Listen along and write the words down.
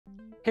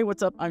Hey,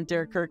 what's up? I'm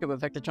Kirk of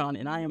Effectatron,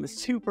 and I am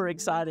super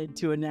excited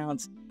to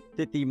announce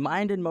that the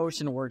Mind in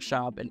Motion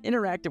workshop, an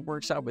interactive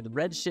workshop with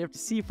Redshift,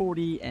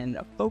 C4D, and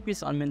a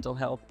focus on mental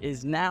health,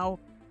 is now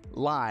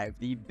live.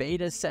 The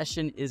beta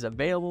session is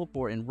available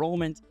for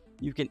enrollment.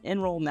 You can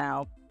enroll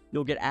now.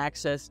 You'll get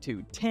access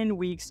to 10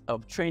 weeks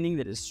of training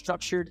that is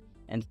structured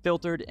and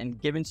filtered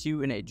and given to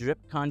you in a drip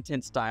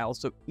content style.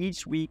 So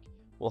each week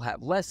we'll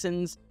have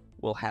lessons,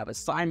 we'll have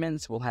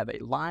assignments, we'll have a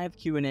live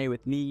Q&A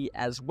with me,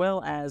 as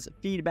well as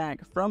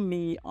feedback from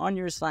me on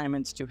your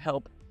assignments to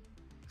help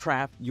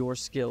craft your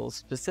skills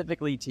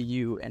specifically to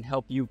you and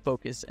help you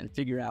focus and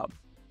figure out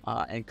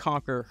and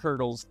conquer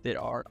hurdles that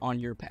are on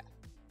your path.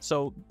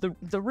 So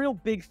the real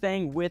big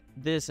thing with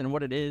this and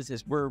what it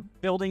is we're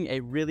building a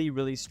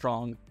really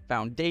strong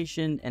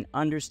foundation and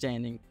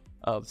understanding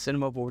of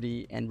Cinema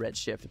 4D and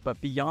Redshift. But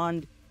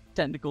beyond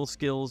technical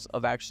skills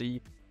of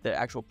the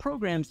actual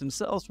programs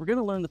themselves, we're going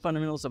to learn the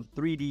fundamentals of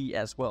 3D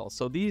as well.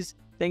 So these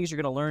things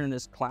you're going to learn in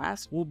this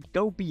class will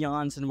go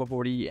beyond Cinema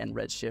 4D and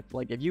Redshift.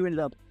 Like if you ended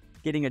up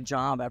getting a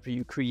job after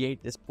you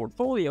create this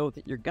portfolio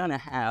that you're going to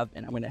have,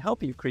 and I'm going to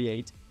help you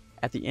create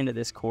at the end of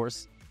this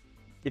course,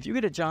 if you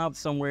get a job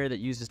somewhere that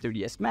uses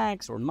 3ds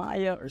Max or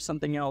Maya or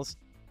something else,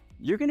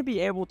 you're going to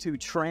be able to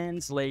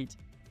translate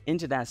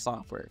into that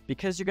software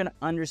because you're going to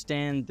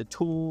understand the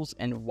tools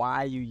and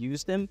why you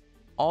use them.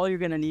 All you're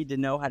going to need to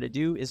know how to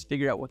do is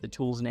figure out what the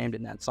tool's named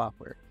in that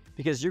software,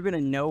 because you're going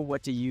to know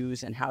what to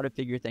use and how to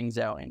figure things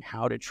out and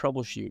how to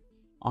troubleshoot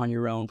on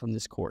your own from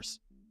this course.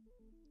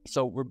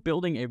 So we're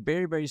building a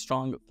very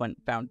strong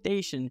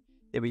foundation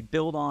that we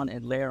build on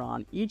and layer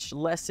on. Each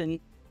lesson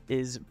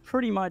is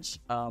pretty much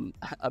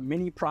a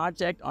mini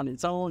project on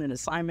its own, an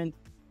assignment.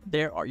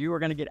 You are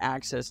going to get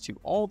access to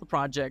all the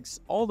projects,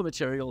 all the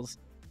materials,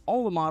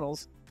 all the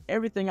models.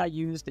 Everything I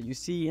use that you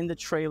see in the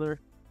trailer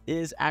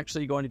is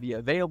actually going to be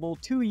available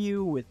to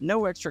you with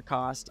no extra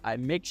cost. I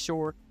make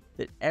sure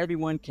that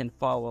everyone can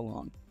follow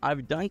along.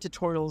 I've done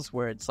tutorials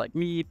where it's like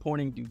me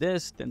pointing, do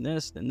this, then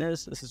this, then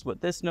this. This is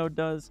what this node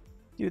does.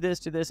 Do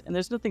this, and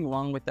there's nothing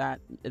wrong with that.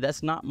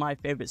 That's not my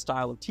favorite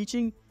style of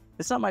teaching.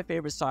 It's not my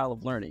favorite style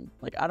of learning.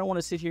 Like, I don't want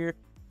to sit here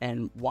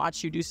and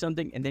watch you do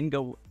something and then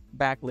go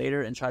back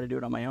later and try to do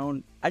it on my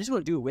own. I just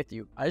want to do it with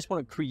you. I just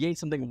want to create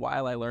something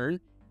while I learn,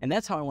 and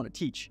that's how I want to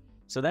teach.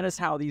 So that is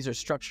how these are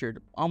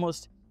structured.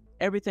 Almost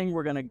everything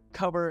we're going to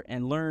cover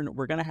and learn,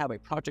 we're going to have a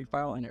project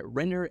file and a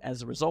render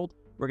as a result.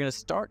 We're going to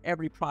start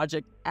every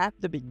project at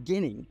the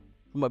beginning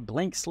from a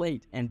blank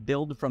slate and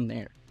build from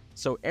there.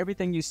 So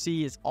everything you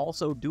see is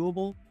also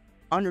doable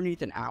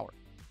underneath an hour.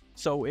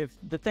 So if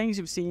the things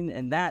you've seen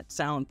and that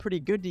sound pretty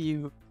good to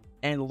you,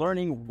 and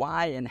learning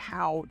why and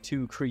how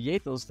to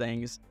create those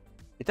things,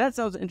 if that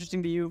sounds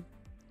interesting to you,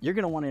 you're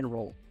going to want to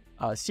enroll.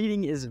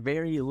 Seating is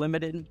very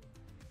limited.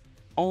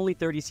 Only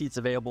 30 seats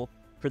available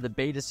for the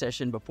beta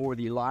session before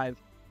the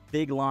live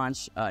big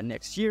launch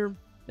next year,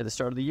 at the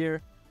start of the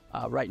year.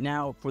 Right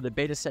now, for the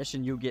beta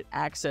session, you'll get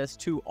access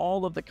to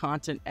all of the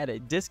content at a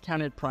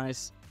discounted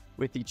price,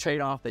 with the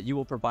trade-off that you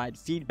will provide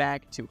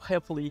feedback to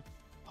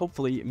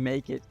hopefully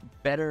make it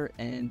better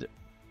and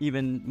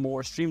even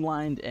more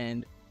streamlined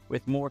and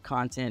with more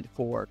content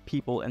for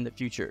people in the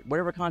future.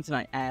 Whatever content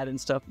I add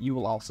and stuff, you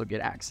will also get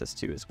access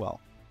to as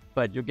well.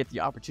 But you'll get the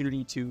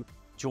opportunity to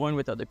join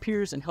with other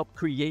peers and help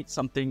create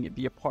something,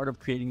 be a part of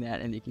creating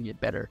that, and it can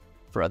get better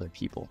for other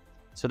people.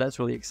 So that's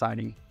really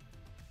exciting.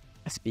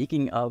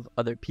 Speaking of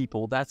other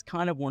people, that's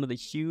kind of one of the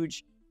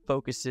huge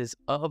focuses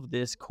of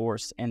this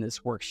course and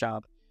this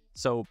workshop.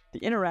 So the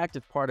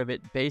interactive part of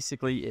it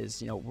basically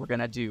is, we're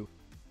going to do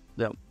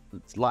the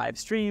live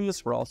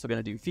streams. We're also going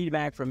to do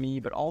feedback from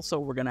me, but also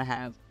we're going to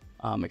have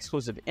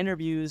exclusive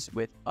interviews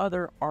with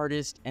other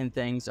artists and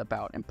things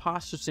about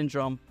imposter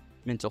syndrome,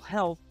 mental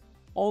health,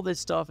 all this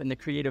stuff in the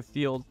creative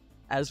field,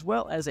 as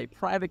well as a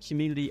private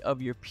community of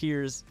your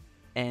peers.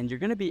 And you're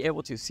going to be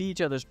able to see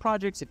each other's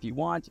projects if you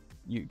want.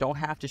 You don't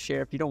have to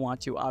share if you don't want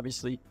to,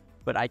 obviously,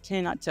 but I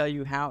cannot tell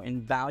you how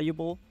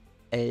invaluable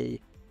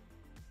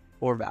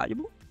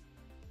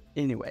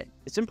Anyway,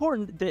 it's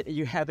important that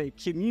you have a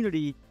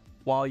community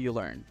while you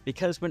learn,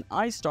 because when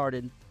I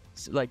started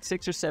like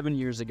 6 or 7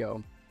 years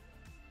ago,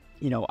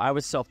 I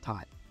was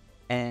self-taught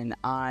and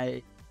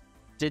I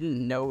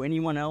didn't know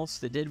anyone else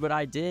that did what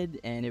I did,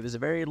 and it was a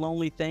very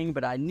lonely thing,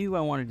 but I knew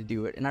I wanted to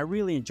do it and I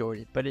really enjoyed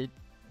it. But it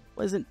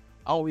wasn't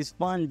always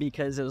fun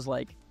because it was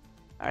like,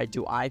 all right,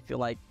 do I feel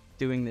like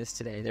doing this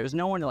today? There was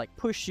no one to like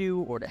push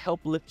you or to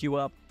help lift you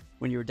up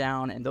when you're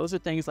down. And those are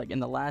things like in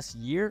the last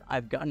year,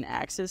 I've gotten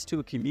access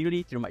to a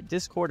community through my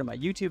Discord and my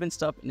YouTube and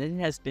stuff, and it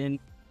has been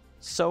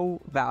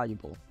so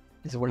valuable.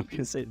 Is what I'm going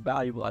to say.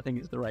 Valuable, I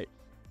think, is the right.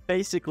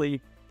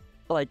 Basically,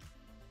 like,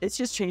 it's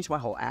just changed my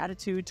whole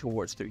attitude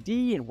towards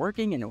 3D and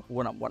working and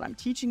what I'm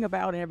teaching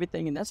about and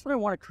everything. And that's what I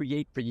want to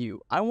create for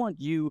you. I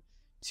want you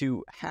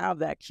to have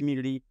that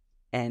community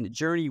and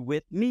journey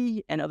with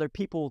me and other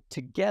people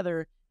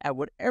together at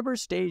whatever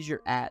stage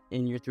you're at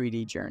in your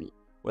 3D journey.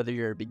 Whether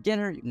you're a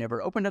beginner, you've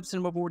never opened up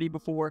Cinema 4D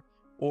before,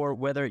 or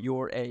whether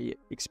you're a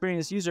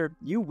experienced user,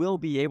 you will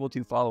be able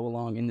to follow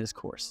along in this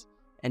course.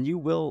 and you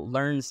will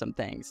learn some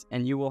things,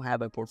 and you will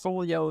have a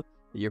portfolio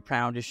that you're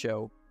proud to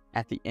show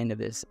at the end of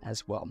this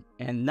as well.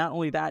 And not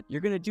only that,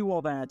 you're going to do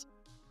all that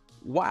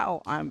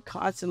while I'm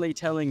constantly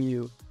telling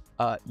you,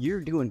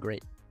 you're doing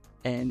great.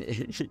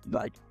 And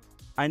like,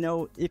 I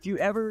know if you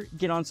ever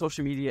get on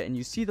social media and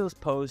you see those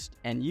posts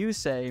and you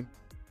say,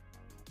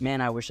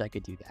 man, I wish I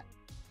could do that.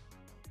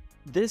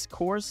 This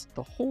course,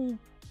 the whole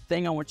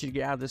thing I want you to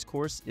get out of this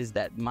course is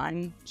that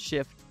mind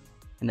shift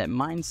and that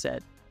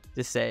mindset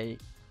to say,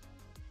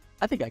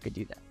 I think I could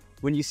do that.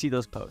 When you see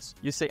those posts,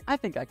 you say, I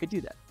think I could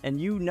do that. And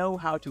you know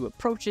how to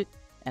approach it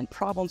and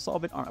problem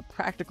solve it on a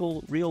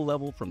practical, real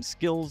level from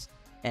skills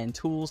and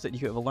tools that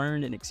you have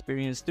learned and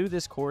experienced through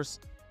this course,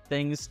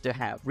 things to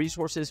have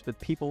resources with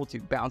people to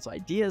bounce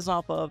ideas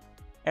off of,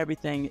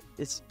 everything.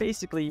 It's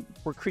basically,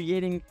 we're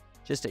creating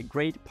just a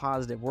great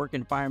positive work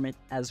environment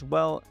as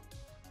well.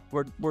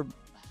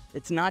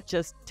 It's not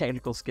just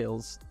technical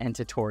skills and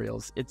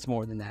tutorials, it's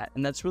more than that.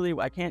 And that's really,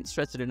 I can't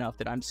stress it enough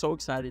that I'm so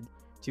excited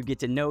to get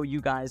to know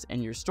you guys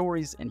and your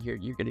stories, and you're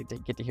going to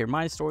get to hear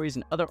my stories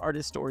and other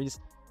artists' stories.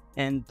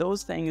 And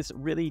those things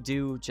really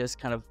do just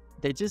kind of,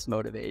 they just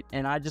motivate.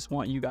 And I just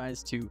want you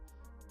guys to,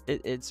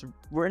 it's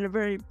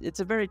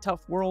a very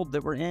tough world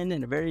that we're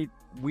in a very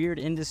weird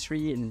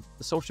industry, and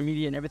the social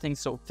media and everything's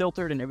so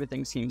filtered and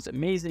everything seems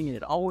amazing, and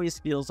it always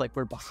feels like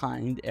we're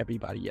behind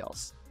everybody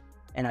else.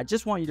 And I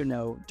just want you to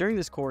know, during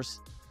this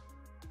course,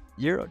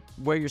 you're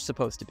where you're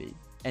supposed to be,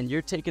 and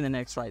you're taking the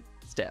next right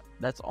step.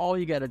 That's all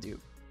you got to do.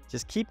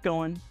 Just keep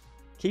going,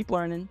 keep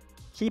learning,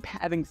 keep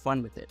having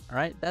fun with it, all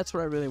right? That's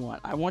what I really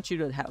want. I want you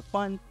to have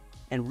fun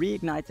and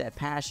reignite that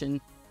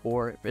passion,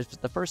 or if it's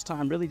the first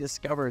time, really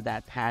discover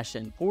that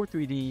passion for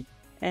 3D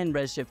and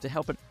Redshift to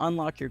help it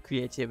unlock your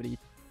creativity,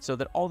 so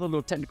that all the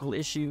little technical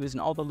issues and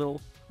all the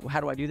little, well,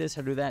 how do I do this,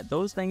 how do that,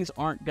 those things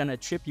aren't gonna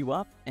trip you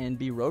up and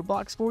be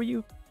roadblocks for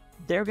you.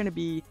 They're gonna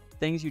be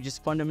things you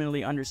just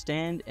fundamentally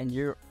understand, and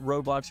your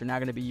roadblocks are now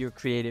gonna be your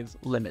creative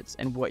limits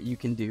and what you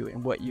can do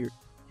and what you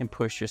can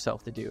push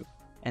yourself to do.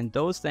 And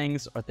those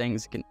things are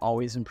things that can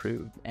always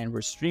improve. And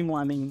we're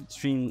streamlining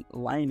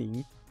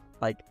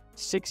like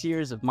 6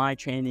 years of my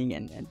training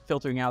and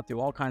filtering out through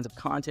all kinds of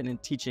content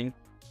and teaching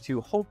to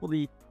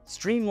hopefully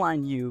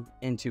streamline you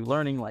into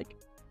learning like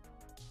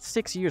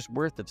 6 years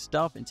worth of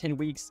stuff in 10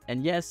 weeks.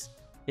 And yes,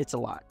 it's a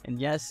lot. And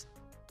yes,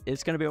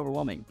 it's going to be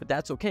overwhelming, but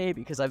that's okay,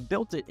 because I've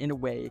built it in a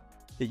way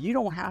that you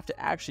don't have to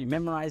actually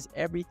memorize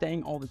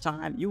everything all the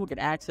time. You will get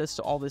access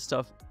to all this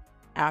stuff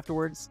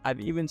afterwards. I've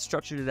even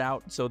structured it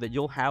out so that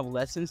you'll have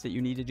lessons that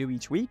you need to do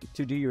each week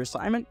to do your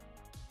assignment.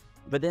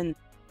 But then,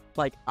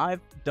 like, I've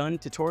done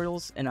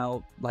tutorials and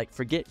I'll like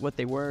forget what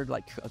they were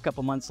like a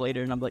couple months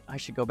later, and I'm like, I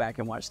should go back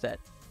and watch that.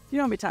 You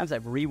know how many times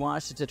I've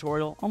rewatched a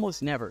tutorial?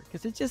 Almost never,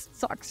 because it just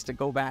sucks to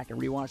go back and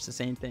rewatch the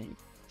same thing.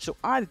 So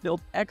I've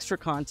built extra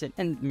content,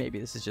 and maybe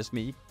this is just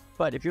me,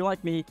 but if you're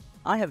like me,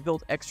 I have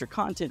built extra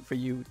content for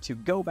you to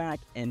go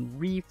back and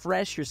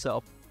refresh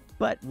yourself.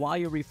 But while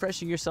you're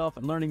refreshing yourself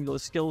and learning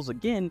those skills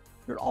again,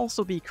 you'll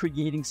also be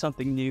creating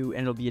something new,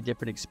 and it'll be a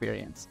different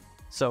experience.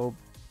 So,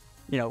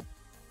 you know,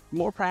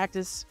 more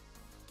practice,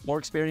 more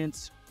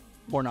experience,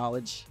 more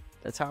knowledge.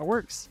 That's how it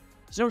works.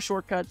 There's no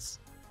shortcuts.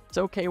 It's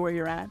okay where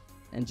you're at.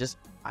 And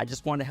I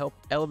just want to help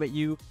elevate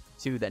you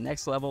to the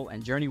next level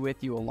and journey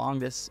with you along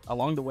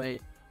the way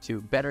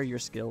to better your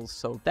skills.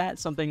 So if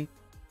that's something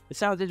that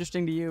sounds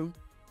interesting to you,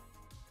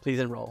 please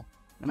enroll.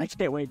 And I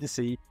can't wait to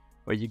see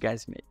what you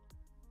guys make.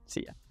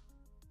 See ya.